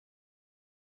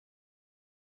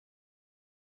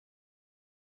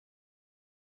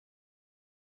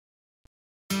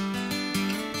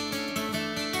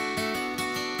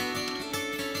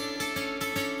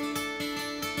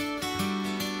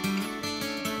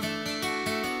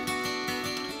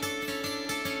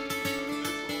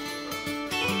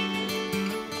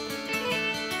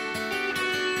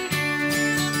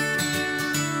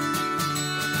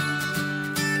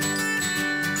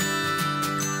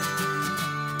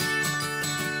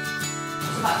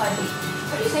Fadli,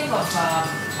 what do you think of,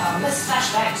 let's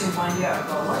flash back to 1 year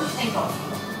ago, what do you think of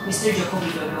Mr. Joko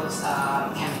Widodo's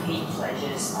campaign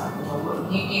pledges?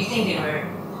 Do you think they were,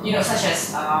 such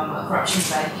as corruption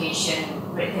eradication,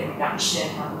 red tape reduction,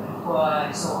 poor,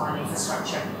 and so on,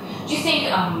 infrastructure? Do you think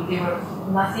they were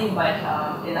nothing but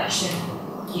election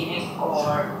gimmick,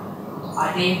 or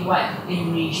are they what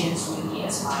Indonesians really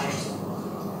aspire to?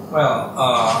 Well,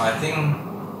 I think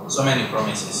so many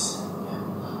promises,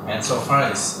 and so far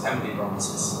it's empty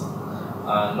promises.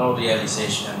 No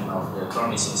realization of the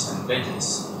promises and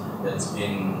pledges that's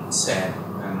been said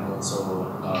and also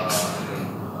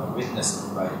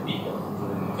witnessed by the people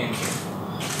during the campaign.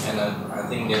 And I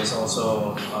think there's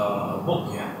also a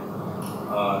book that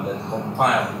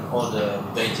compiled all the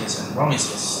pledges and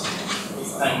promises.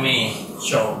 If I may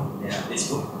show this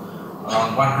book,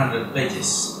 around 100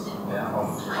 pages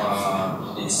of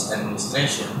this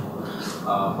administration,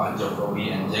 Pak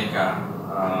Jokowi and JK,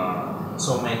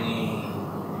 so many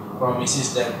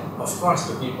promises that, of course,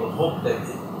 the people hope that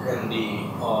it can be,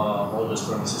 all those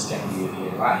promises can be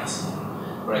realized.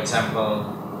 For example,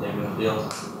 they will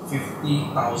build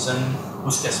 50,000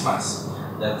 puskesmas,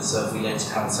 that's a village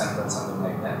health center, something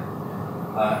like that,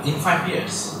 in 5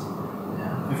 years.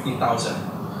 50,000.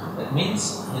 That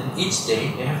means in each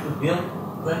day they have to build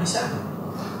 27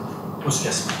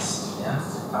 puskesmas,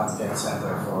 healthcare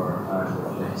center for the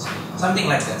village. Something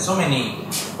like that. So many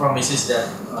promises that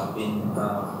have been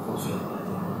fulfilled.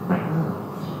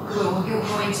 We'll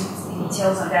go into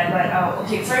details on that, but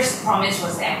okay, first promise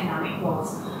was the economic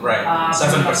growth. Right,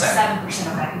 7%. 7%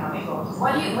 of economic growth.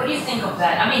 What do you think of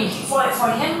that? I mean,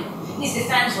 for him, his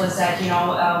defense was that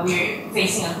we're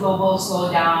facing a global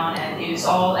slowdown and it was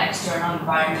all external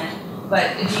environment.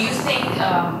 But do you think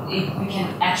we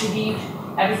can attribute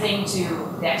everything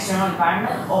to the external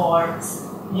environment, or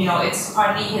it's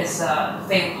partly his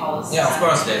failed policy? Yeah, of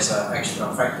course, there's an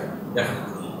external factor,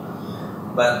 definitely.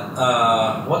 But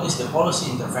what is the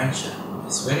policy intervention?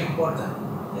 It's very important.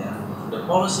 The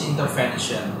policy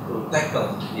intervention to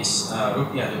tackle this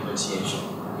rupiah depreciation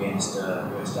against the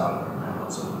US dollar and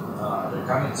also the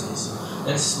currencies,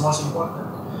 that's most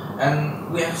important. And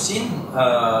we have seen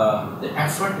the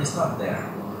effort is not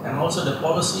there, and also the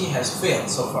policy has failed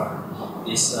so far.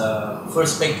 This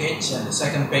first package and the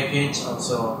second package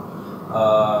also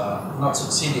not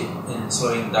succeeded in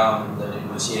slowing down the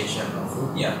depreciation of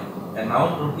rupiah. And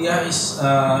now rupiah is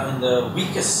in the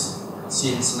weakest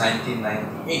since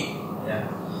 1998.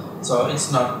 So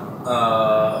it's not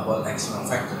about external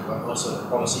factor, but also the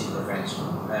policy intervention.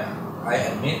 I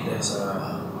admit there's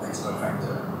an external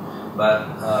factor,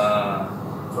 but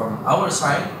from our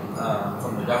side,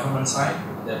 from the government side,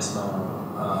 there's no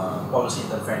policy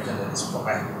intervention that is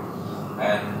correct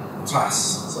and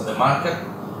trust. So the market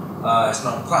has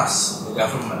no trust the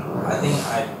government. I think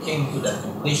I came to that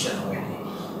conclusion already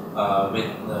with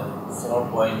the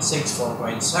 4.6,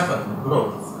 4.7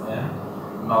 growth.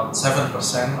 Not 7%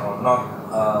 or not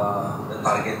the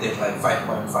targeted like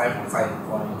 5.5 or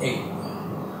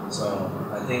 5.8. So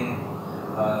I think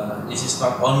this is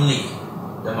not only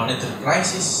the monetary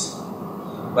crisis,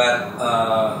 but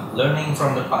learning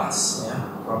from the past,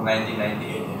 from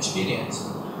 1998 experience,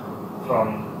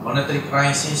 from monetary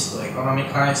crisis to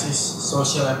economic crisis,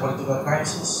 social and political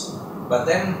crisis, but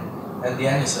then at the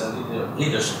end it's a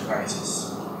leadership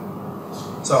crisis.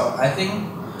 So I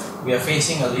think we are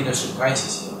facing a leadership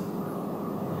crisis here.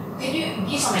 Can you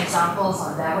give some examples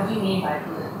on that? What do you mean by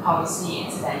policy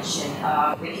intervention?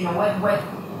 As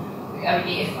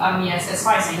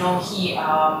far as I know, he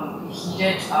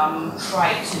did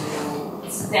try to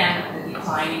stem the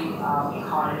declining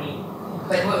economy.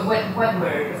 But what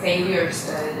were the failures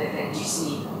that you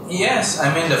see? Yes,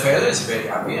 I mean the failure is very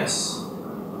obvious.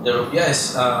 The rupiah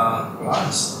is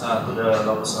plunged to the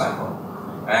lowest level,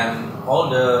 and all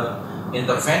the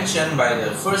intervention by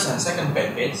the first and second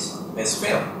package has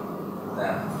failed.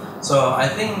 So I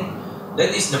think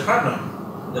that is the problem.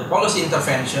 The policy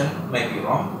intervention may be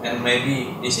wrong, and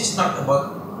maybe this is not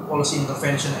about policy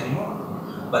intervention anymore,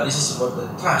 but this is about the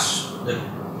trust, the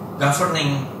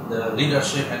governing, the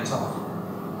leadership, and so on.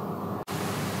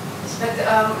 But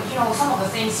some of the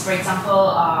things, for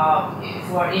example,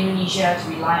 for Indonesia to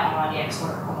rely on the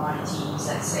export of commodities,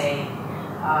 let's say,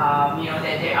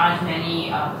 that there aren't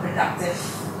many productive,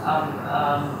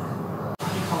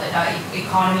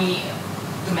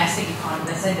 domestic economy.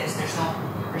 Let's say there's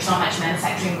not much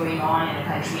manufacturing going on in the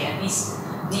country, and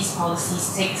these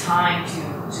policies take time to.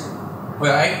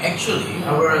 Well, actually,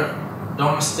 our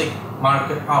domestic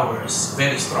market power is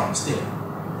very strong still.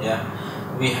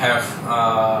 We have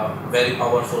very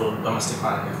powerful domestic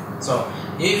market. So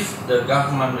if the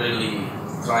government really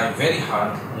try very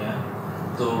hard, yeah,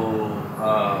 to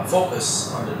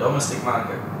focus on the domestic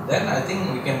market, then I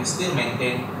think we can still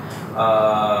maintain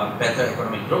better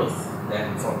economic growth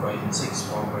than 4.6,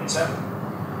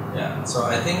 4.7. Yeah,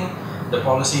 so I think the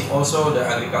policy, also the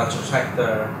agriculture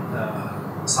sector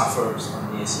suffers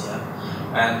on this, yeah,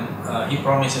 and he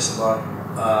promises about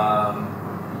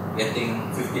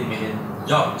getting 15 million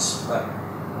jobs, but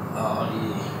on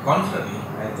the contrary,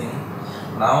 I think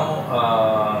now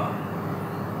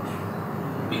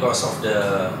because of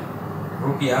the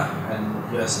rupiah and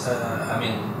US,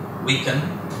 weaken,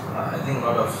 I think a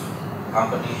lot of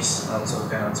companies also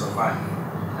cannot survive,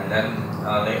 and then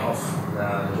lay off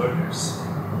the workers.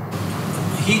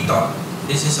 He thought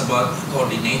this is about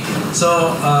coordinating.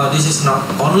 So this is not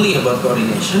only about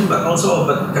coordination, but also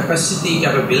about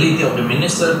capability of the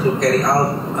minister to carry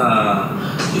out,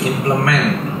 to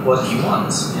implement what he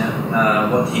wants, yeah?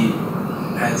 What he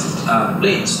has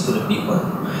pledged to the people.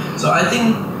 So I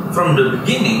think from the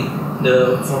beginning,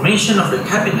 the formation of the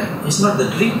cabinet is not the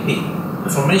dream team. The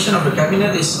formation of the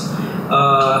cabinet is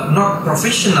not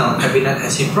professional cabinet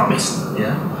as he promised,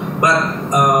 yeah.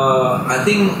 But I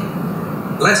think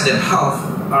less than half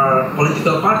are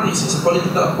political parties. It's a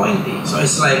political appointee. So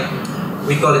it's like,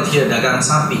 we call it here dagang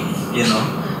sapi, you know,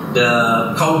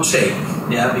 the cow trade,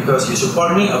 yeah. Because you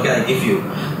support me, okay, I give you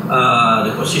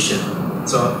the position.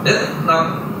 So that's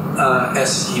not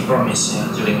as he promised, yeah,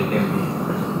 during the campaign.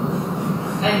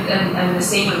 And the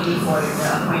same would be for the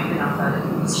appointment of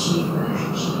the chief.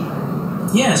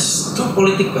 Yes, too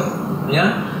political.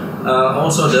 Yeah.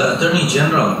 Also, the Attorney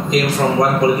General came from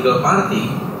one political party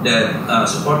that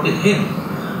supported him.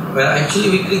 Well,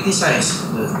 actually, we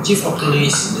criticize the Chief of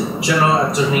Police, the General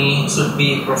Attorney should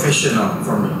be professional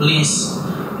from the police,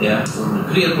 yeah, from the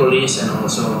career police, and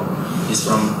also is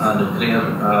from the career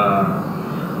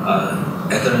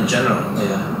Attorney General.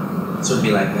 Yeah, should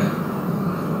be like that.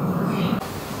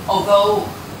 Although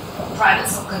private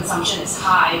consumption is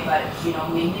high, but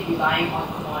mainly relying on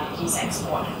commodities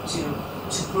export to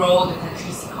grow the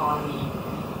country's economy.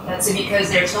 That's because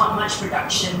there's not much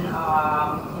production,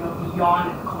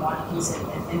 beyond commodities in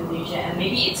Indonesia, and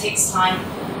maybe it takes time.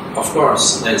 Of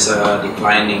course, there's a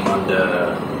declining on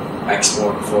the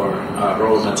export for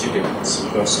raw materials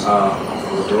because of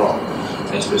the law,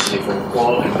 especially for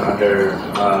coal and other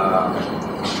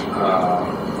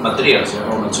materials,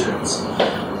 raw materials.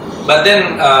 But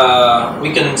then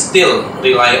we can still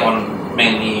rely on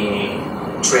many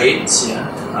trades, yeah,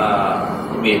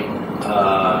 with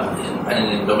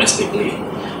domestically,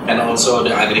 and also the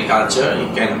agriculture.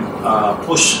 You can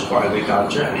push for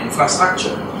agriculture and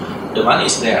infrastructure. The money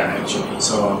is there actually.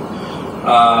 So,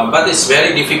 but it's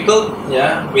very difficult,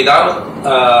 yeah, without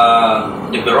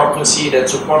the bureaucracy that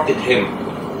supported him,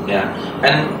 yeah.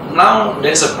 And now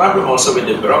there's a problem also with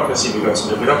the bureaucracy because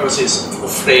the bureaucracy is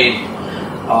afraid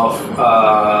of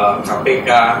KPK,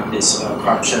 this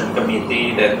corruption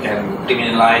committee that can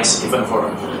criminalize even for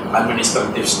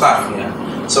administrative staff. Yeah,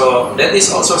 so that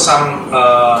is also some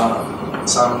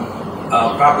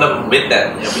problem with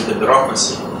that, yeah, with the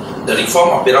bureaucracy. The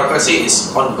reform of bureaucracy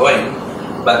is ongoing,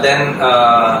 but then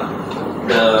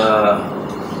the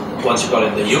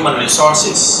human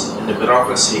resources in the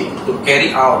bureaucracy to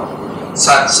carry out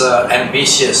such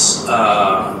ambitious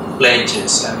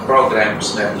pledges and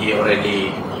programs that he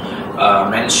already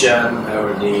mentioned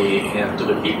to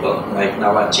the people, like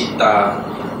Nawacita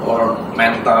or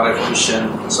mental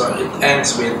revolution. So it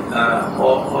ends with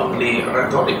only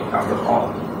rhetoric after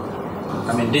all.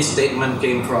 I mean, this statement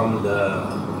came from the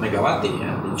Megawati,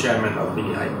 yeah, the chairman of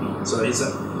PDIP. So it's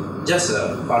just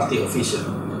a party official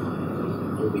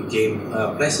who became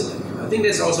president. I think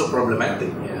that's also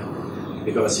problematic, yeah,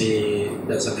 because he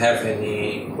doesn't have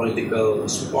any political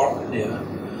support, yeah.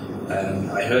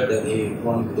 And I heard that he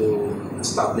wanted to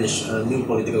establish a new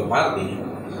political party,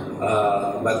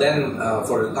 but then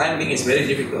for the time being it's very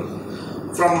difficult.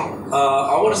 From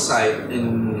our side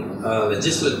in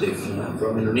legislative,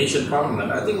 from Indonesian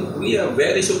Parliament, I think we are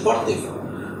very supportive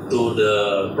to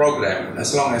the program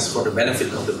as long as for the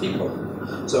benefit of the people.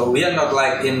 So we are not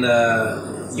like in the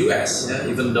US, yeah,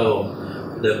 even though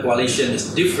the coalition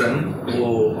is different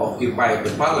who occupy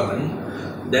the parliament,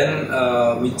 then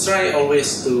we try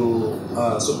always to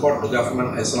support the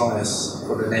government as long as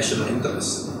for the national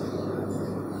interest.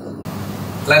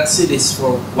 Let's see this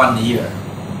for 1 year.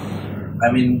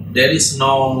 I mean, there is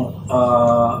no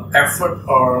effort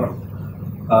or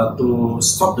to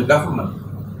stop the government.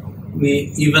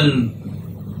 We even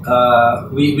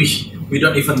we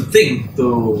don't even think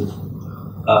to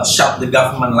shut the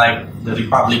government like the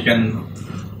Republican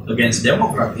against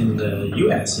Democrat in the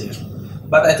US. Yeah.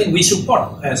 But I think we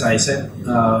support, as I said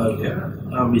earlier,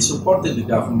 we supported the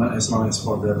government as long as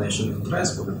for the national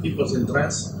interest, for the people's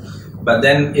interest. But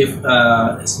then if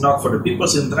it's not for the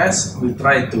people's interest, we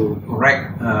try to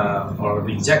correct or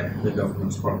reject the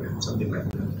government's program, something like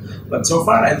that. But so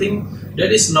far, I think there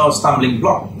is no stumbling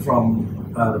block from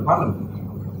the parliament.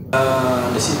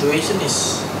 The situation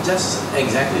is just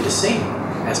exactly the same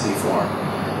as before.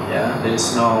 Yeah, there is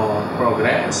no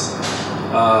progress.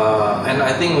 And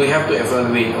I think we have to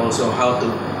evaluate also how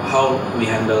we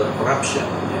handle corruption,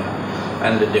 yeah?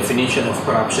 And the definition of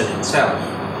corruption itself,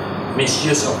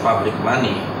 misuse of public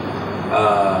money,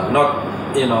 not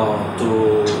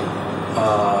to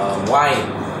wide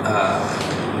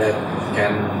that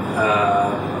can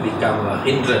become a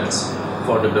hindrance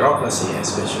for the bureaucracy,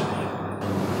 especially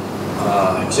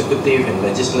executive and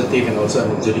legislative and also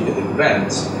adjudicative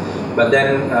branch. But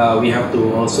then we have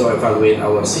to also evaluate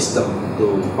our system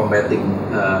to combating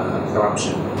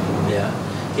corruption. Yeah,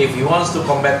 if he wants to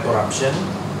combat corruption,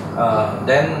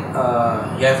 then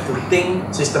you have to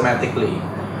think systematically.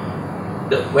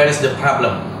 Where is the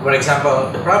problem? For example,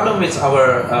 the problem with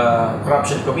our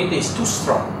corruption committee is too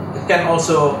strong. It can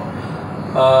also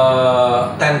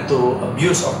tend to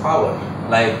abuse of power,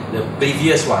 like the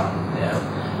previous one. Yeah.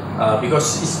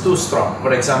 Because it's too strong.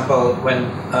 For example, when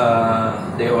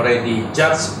they already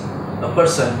judge a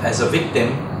person as a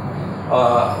victim,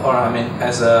 or I mean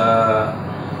as a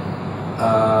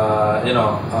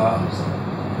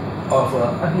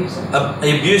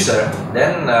abuser,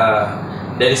 then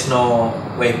there is no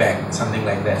way back, something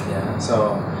like that. Yeah.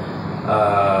 So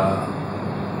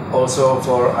also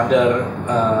for other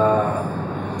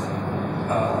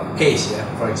case, yeah.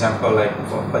 For example, like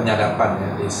for penyadapan,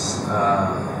 yeah, this.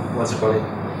 What's it called?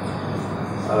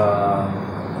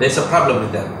 There's a problem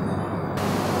with that.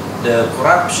 The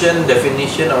corruption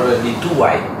definition already too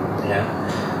wide. Yeah,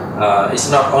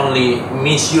 it's not only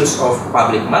misuse of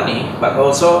public money, but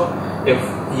also if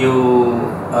you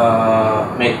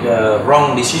make a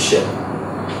wrong decision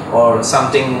or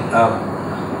something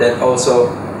that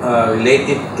also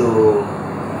related to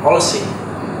policy,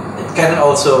 it can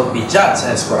also be judged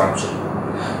as corruption.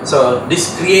 So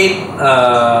this create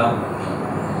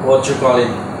what you call it,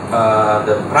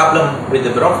 the problem with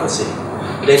the bureaucracy.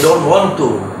 They don't want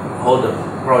to hold a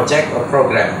project or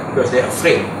program because they're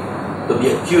afraid to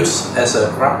be accused as a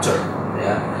corrupter.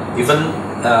 Yeah, even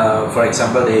for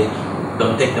example, they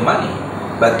don't take the money,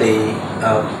 but they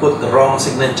put the wrong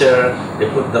signature. They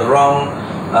put the wrong,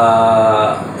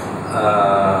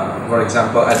 for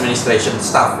example, administration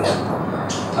staff. Yeah.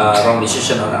 Wrong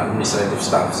decision on administrative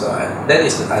stuff. So that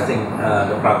is, I think,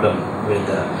 the problem with.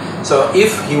 So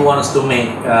if he wants to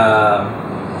make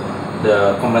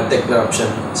the combating corruption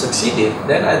succeeded,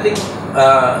 then I think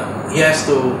he has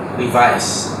to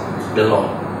revise the law.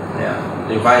 Yeah,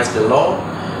 revise the law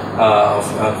of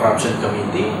corruption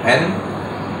committee and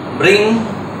bring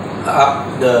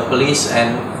up the police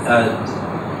and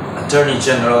attorney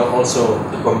general also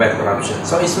to combat corruption.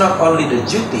 So it's not only the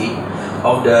duty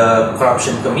of the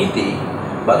corruption committee,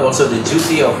 but also the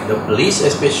duty of the police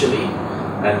especially,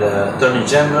 and the attorney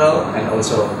general, and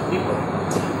also people.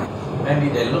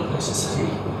 Maybe they look necessary,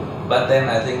 but then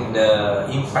I think the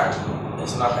impact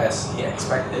is not as he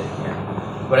expected. Yeah.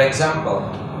 For example,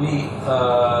 we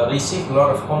receive a lot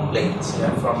of complaints,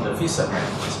 yeah, from the fishermen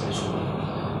especially,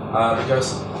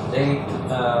 because they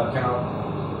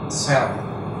cannot sell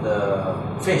the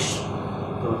fish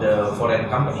to the foreign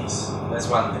companies. That's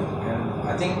one thing. And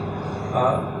I think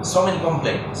so many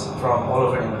complaints from all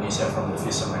over Indonesia from the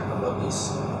fishermen about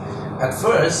this. At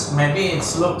first, maybe it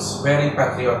looks very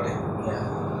patriotic, yeah,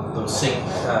 to sink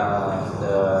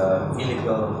the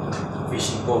illegal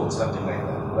fishing boats, something like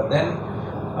that. But then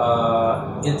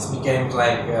it became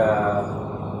like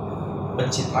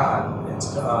pencitraan.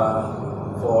 It's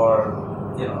for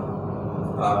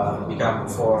become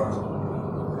for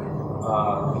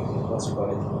what's it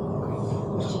called?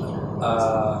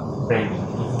 Branding.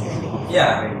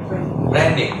 Yeah,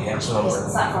 branding. Yeah. So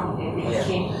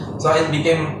it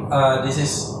became this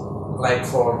is like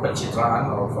for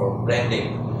pencitraan or for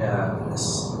branding.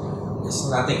 It's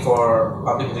nothing for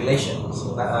public relations.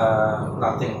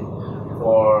 Nothing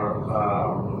for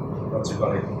what's it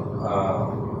called?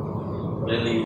 Really